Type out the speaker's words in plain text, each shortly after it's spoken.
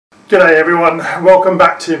G'day everyone, welcome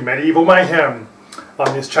back to Medieval Mayhem.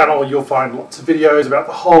 On this channel you'll find lots of videos about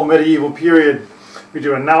the whole medieval period. We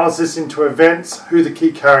do analysis into events, who the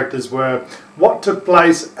key characters were, what took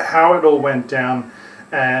place, how it all went down,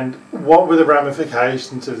 and what were the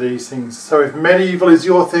ramifications of these things. So if medieval is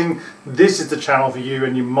your thing, this is the channel for you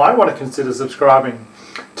and you might want to consider subscribing.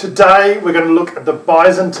 Today we're going to look at the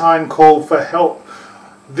Byzantine call for help.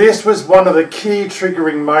 This was one of the key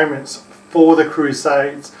triggering moments for the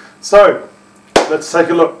Crusades. So, let's take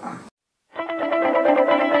a look.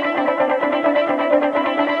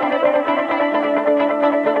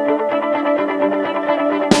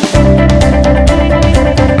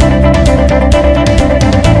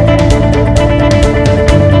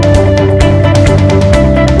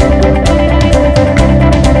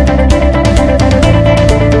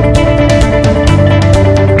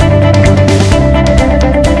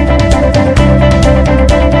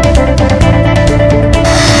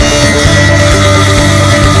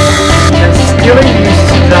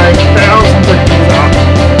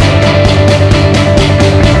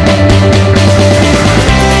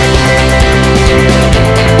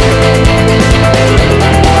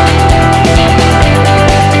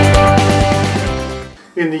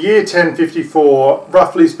 In the year 1054,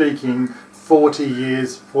 roughly speaking,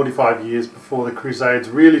 45 years before the Crusades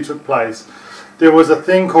really took place, there was a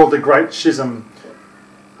thing called the Great Schism.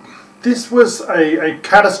 This was a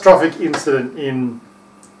catastrophic incident in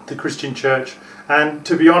the Christian Church, and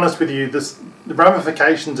to be honest with you, the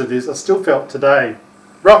ramifications of this are still felt today.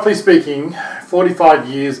 Roughly speaking, 45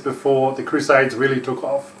 years before the Crusades really took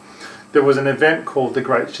off, there was an event called the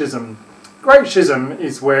Great Schism. Great Schism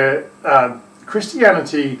is where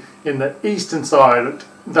Christianity in the eastern side,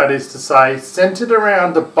 that is to say, centered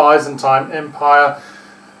around the Byzantine Empire,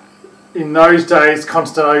 in those days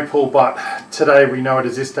Constantinople, but today we know it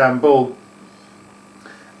as Istanbul.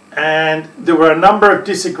 And there were a number of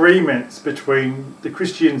disagreements between the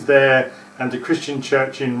Christians there and the Christian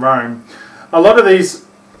church in Rome. A lot of these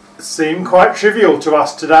seem quite trivial to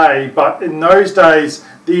us today, but in those days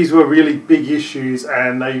these were really big issues,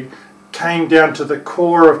 and they came down to the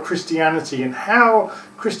core of Christianity and how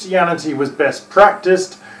Christianity was best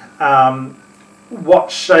practiced,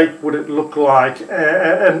 what shape would it look like,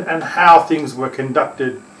 and how things were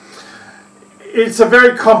conducted. It's a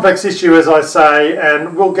very complex issue, as I say,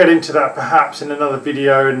 and we'll get into that perhaps in another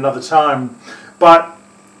video another time. But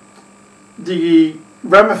the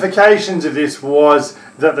ramifications of this was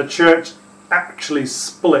that the church actually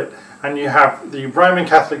split, and you have the Roman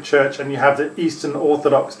Catholic Church and you have the Eastern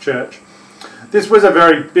Orthodox Church. This was a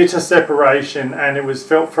very bitter separation, and it was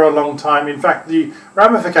felt for a long time. In fact, the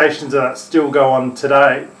ramifications of that still go on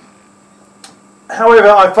today. However,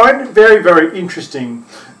 I find it very, very interesting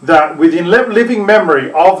that within living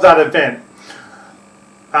memory of that event,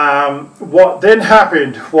 what then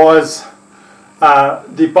happened was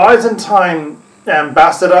the Byzantine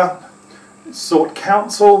ambassador sought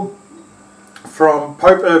counsel from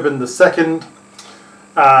Pope Urban II,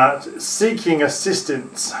 seeking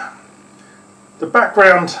assistance. The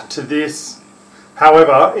background to this,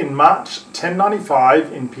 however, in March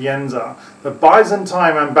 1095 in Pienza, the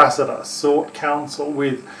Byzantine ambassador sought counsel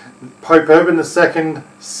with Pope Urban II,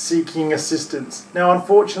 seeking assistance. Now,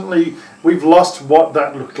 unfortunately, we've lost what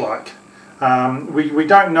that looked like. We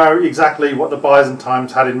don't know exactly what the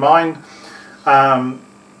Byzantines had in mind.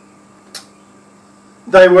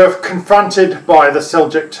 They were confronted by the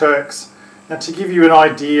Seljuk Turks. Now, to give you an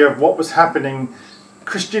idea of what was happening,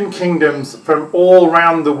 Christian kingdoms from all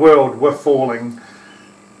around the world were falling.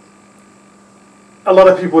 A lot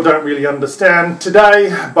of people don't really understand today,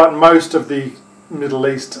 but most of the Middle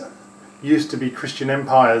East used to be Christian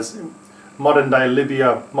empires. Modern day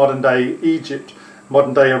Libya, modern day Egypt,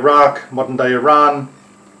 modern day Iraq, modern day Iran,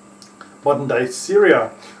 modern day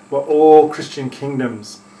Syria were all Christian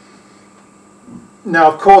kingdoms.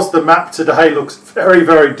 Now, of course, the map today looks very,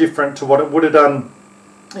 very different to what it would have done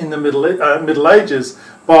in the Middle Ages,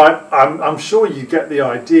 but I'm sure you get the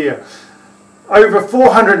idea. Over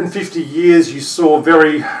 450 years you saw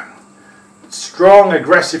very strong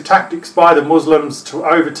aggressive tactics by the Muslims to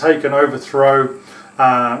overtake and overthrow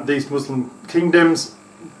these Muslim kingdoms,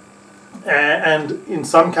 and in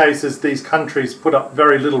some cases these countries put up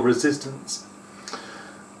very little resistance.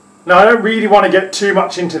 Now, I don't really want to get too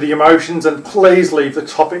much into the emotions, and please leave the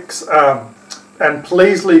topics and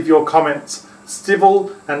please leave your comments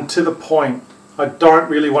civil and to the point. I don't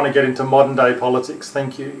really want to get into modern day politics,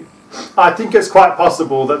 thank you. I think it's quite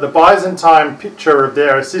possible that the Byzantine picture of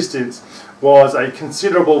their assistance was a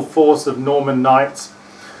considerable force of Norman knights,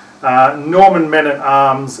 Norman men at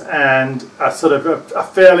arms, and a sort of a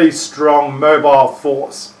fairly strong mobile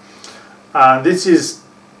force. This is,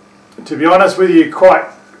 to be honest with you,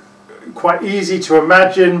 quite easy to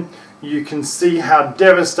imagine. You can see how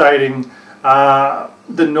devastating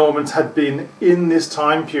the Normans had been in this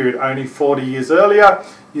time period. Only 40 years earlier,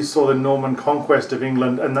 you saw the Norman conquest of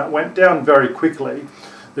England, and that went down very quickly.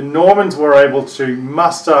 The Normans were able to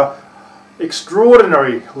muster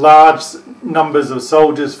extraordinary large numbers of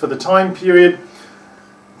soldiers for the time period.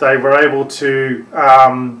 They were able to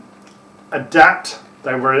adapt.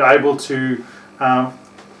 They were able to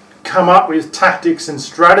come up with tactics and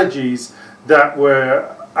strategies that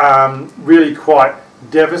were really quite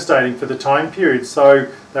devastating for the time period. So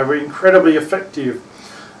they were incredibly effective.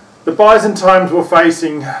 The Byzantines were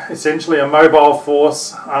facing essentially a mobile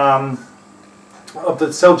force of the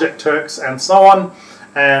Seljuk Turks and so on,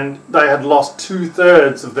 and they had lost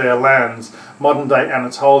 2/3 of their lands. Modern day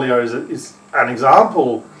Anatolia is an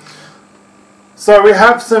example. So we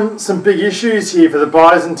have some big issues here for the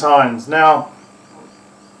Byzantines. Now,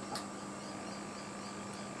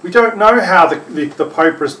 we don't know how the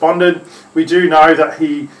Pope responded. We do know that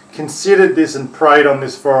he considered this and prayed on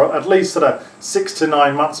this for at least sort of 6 to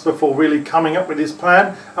 9 months before really coming up with his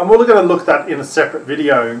plan, and we're going to look at that in a separate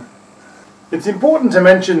video. It's important to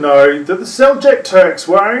mention though that the Seljuk Turks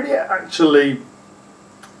were only actually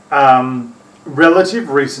relative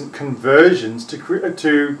recent conversions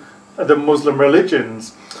to the Muslim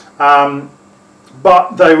religions,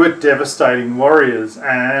 but they were devastating warriors,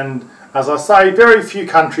 and as I say, very few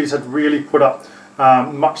countries had really put up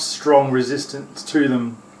much strong resistance to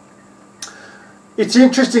them. It's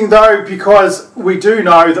interesting though, because we do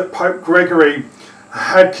know that Pope Gregory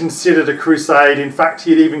had considered a crusade. In fact,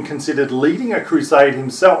 he had even considered leading a crusade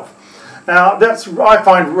himself. Now, that's I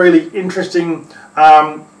find really interesting.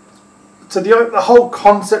 So the whole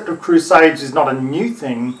concept of crusades is not a new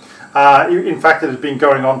thing. In fact, it has been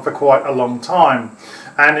going on for quite a long time.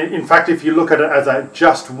 And in fact, if you look at it as a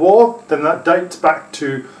just war, then that dates back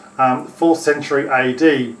to the 4th century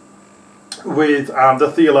AD, with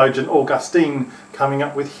the theologian Augustine coming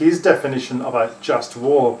up with his definition of a just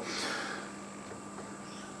war.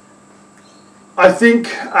 I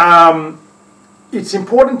think it's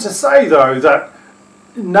important to say, though, that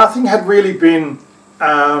nothing had really been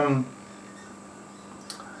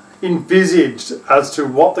envisaged as to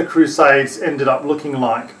what the Crusades ended up looking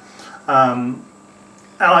like. And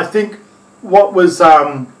I think what was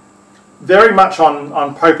very much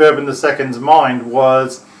on Pope Urban II's mind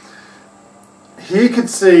was he could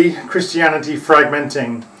see Christianity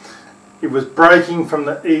fragmenting. It was breaking from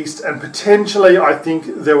the East, and potentially I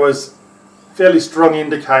think there was fairly strong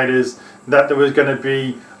indicators that there was going to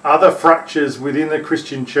be other fractures within the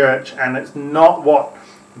Christian church, and it's not what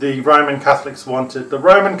the Roman Catholics wanted. The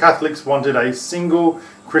Roman Catholics wanted a single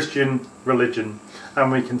Christian religion,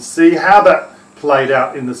 and we can see how that played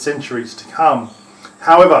out in the centuries to come.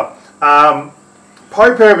 However,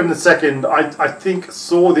 Pope Urban II, I think,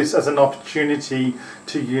 saw this as an opportunity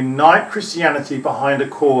to unite Christianity behind a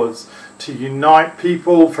cause, to unite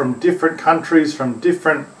people from different countries, from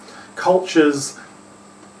different cultures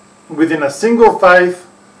within a single faith,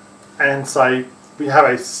 and say we have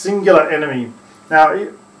a singular enemy. Now,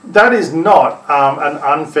 that is not an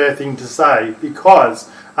unfair thing to say, because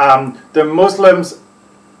the Muslims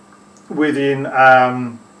within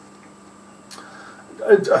a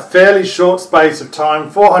fairly short space of time,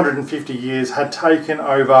 450 years, had taken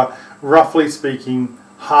over, roughly speaking,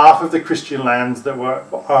 half of the Christian lands that were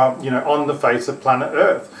on the face of planet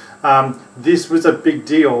Earth. This was a big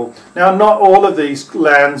deal. Now, not all of these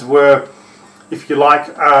lands were, if you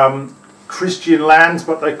like, Christian lands,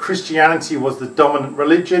 but Christianity was the dominant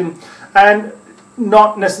religion, and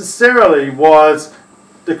not necessarily was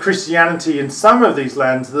the Christianity in some of these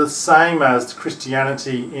lands the same as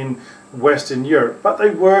Christianity in Western Europe, but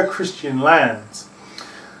they were Christian lands.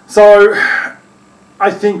 So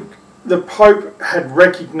I think the Pope had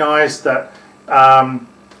recognized that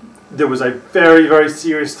there was a very, very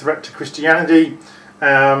serious threat to Christianity.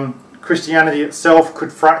 Christianity itself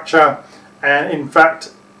could fracture, and in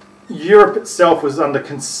fact Europe itself was under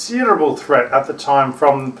considerable threat at the time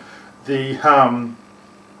from the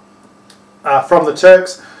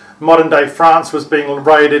Turks. Modern day France was being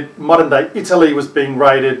raided, modern day Italy was being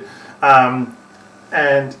raided, and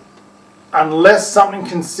unless something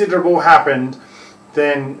considerable happened,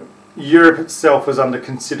 then Europe itself was under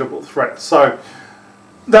considerable threat. So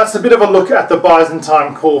that's a bit of a look at the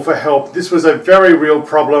Byzantine call for help. This was a very real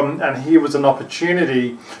problem, and here was an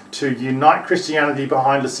opportunity to unite Christianity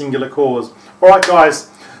behind a singular cause. Alright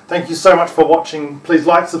guys, thank you so much for watching. Please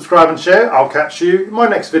like, subscribe and share. I'll catch you in my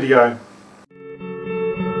next video.